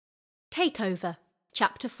Takeover,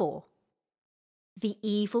 Chapter 4. The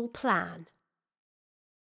Evil Plan.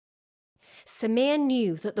 Samir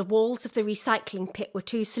knew that the walls of the recycling pit were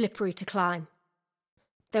too slippery to climb.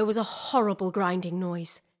 There was a horrible grinding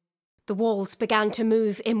noise. The walls began to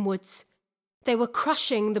move inwards. They were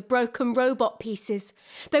crushing the broken robot pieces.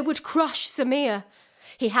 They would crush Samir.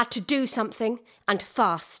 He had to do something, and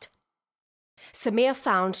fast. Samir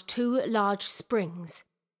found 2 large springs.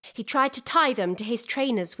 He tried to tie them to his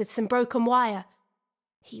trainers with some broken wire.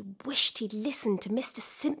 He wished he'd listened to Mr.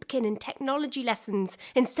 Simpkin in technology lessons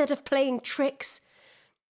instead of playing tricks.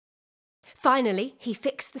 Finally, he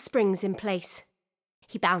fixed the springs in place.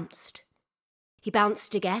 He bounced. He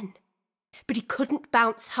bounced again. But he couldn't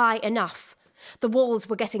bounce high enough. The walls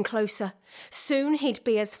were getting closer. Soon he'd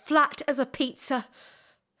be as flat as a pizza.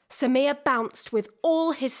 Samir bounced with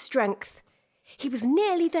all his strength. He was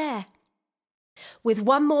nearly there. With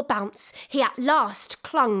one more bounce, he at last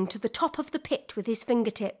clung to the top of the pit with his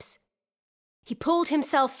fingertips. He pulled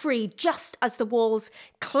himself free just as the walls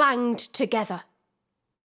clanged together.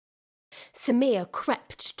 Samir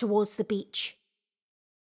crept towards the beach.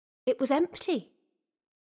 It was empty.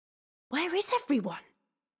 Where is everyone?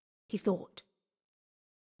 He thought.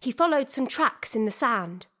 He followed some tracks in the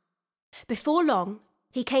sand. Before long,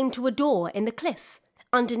 he came to a door in the cliff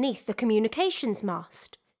underneath the communications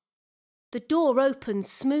mast. The door opened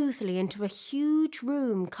smoothly into a huge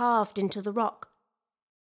room carved into the rock.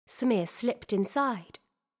 Samir slipped inside.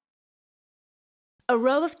 A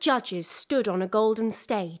row of judges stood on a golden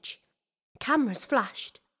stage. Cameras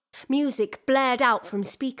flashed. Music blared out from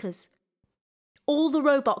speakers. All the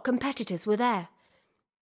robot competitors were there.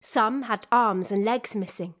 Some had arms and legs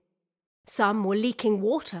missing. Some were leaking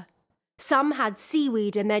water. Some had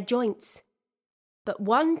seaweed in their joints. But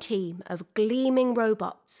one team of gleaming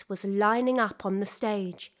robots was lining up on the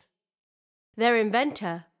stage. Their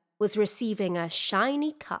inventor was receiving a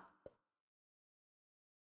shiny cup.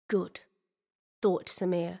 Good, thought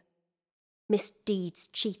Samir. Miss Deed's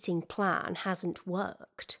cheating plan hasn't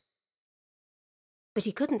worked. But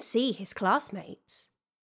he couldn't see his classmates.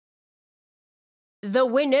 The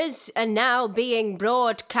winners are now being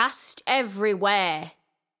broadcast everywhere,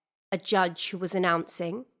 a judge was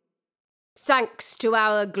announcing. Thanks to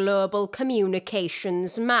our global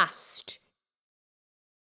communications mast.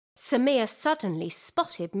 Samir suddenly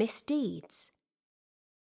spotted Miss Deeds.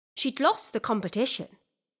 She'd lost the competition,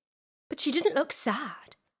 but she didn't look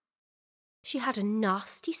sad. She had a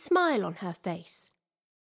nasty smile on her face.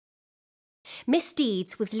 Miss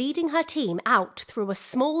Deeds was leading her team out through a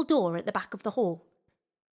small door at the back of the hall.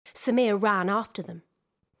 Samir ran after them.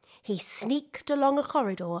 He sneaked along a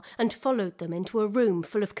corridor and followed them into a room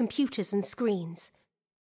full of computers and screens.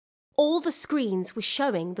 All the screens were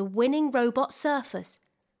showing the winning robot surfers.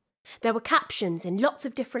 There were captions in lots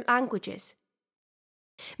of different languages.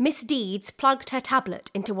 Miss Deeds plugged her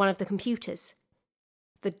tablet into one of the computers.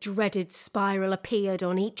 The dreaded spiral appeared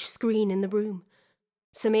on each screen in the room.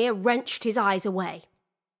 Samir wrenched his eyes away.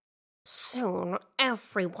 Soon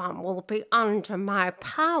everyone will be under my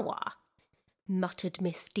power, muttered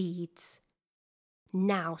Miss Deeds.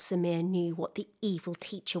 Now Samir knew what the evil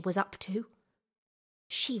teacher was up to.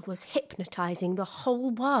 She was hypnotising the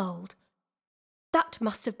whole world. That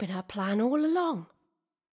must have been her plan all along.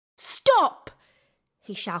 Stop!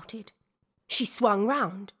 He shouted. She swung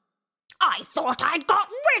round. I thought I'd got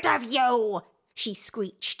rid of you, she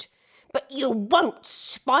screeched. But you won't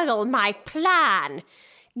spoil my plan.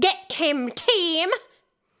 Get him, team!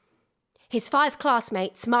 His 5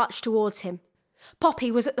 classmates marched towards him.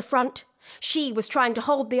 Poppy was at the front. She was trying to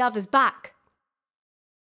hold the others back.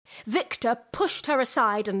 Victor pushed her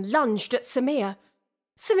aside and lunged at Samir.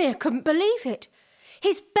 Samir couldn't believe it.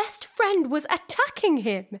 His best friend was attacking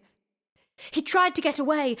him. He tried to get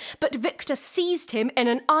away, but Victor seized him in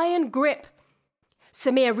an iron grip.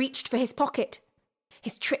 Samir reached for his pocket.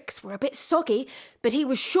 His tricks were a bit soggy, but he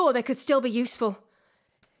was sure they could still be useful.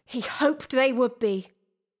 He hoped they would be.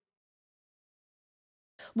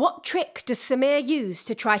 What trick does Samir use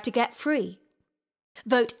to try to get free?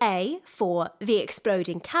 Vote A for the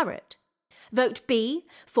exploding carrot. Vote B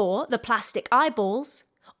for the plastic eyeballs.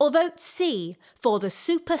 Or vote C for the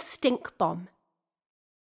super stink bomb.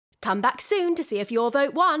 Come back soon to see if your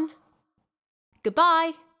vote won.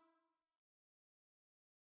 Goodbye.